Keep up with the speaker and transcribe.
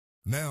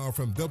Now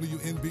from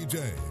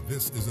WNBJ,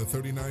 this is a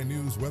 39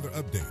 News weather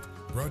update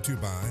brought to you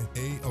by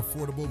A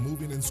Affordable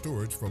Moving and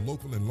Storage for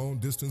local and long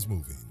distance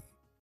moving.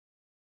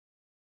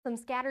 Some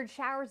scattered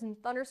showers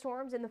and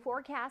thunderstorms in the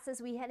forecast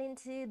as we head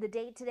into the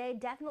day today.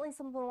 Definitely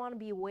something we want to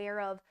be aware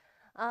of.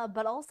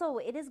 But also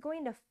it is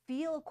going to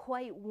feel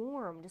quite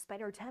warm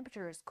despite our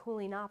temperatures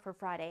cooling off for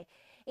Friday.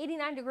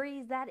 89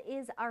 degrees, that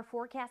is our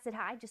forecasted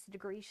high, just a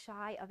degree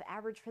shy of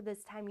average for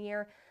this time of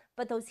year.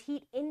 But those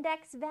heat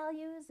index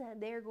values,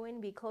 they're going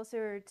to be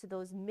closer to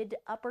those mid to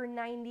upper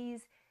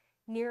 90s,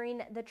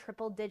 nearing the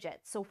triple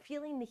digits. So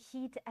feeling the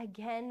heat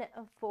again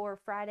for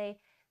Friday.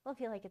 We'll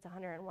feel like it's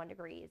 101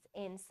 degrees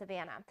in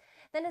Savannah.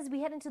 Then as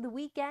we head into the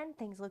weekend,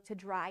 things look to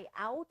dry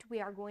out. We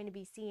are going to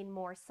be seeing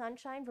more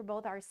sunshine for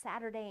both our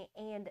Saturday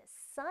and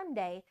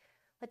Sunday,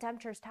 with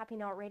temperatures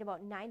topping out right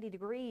about 90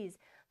 degrees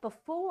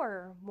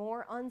before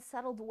more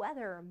unsettled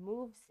weather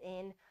moves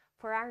in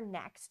for our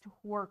next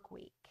work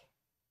week.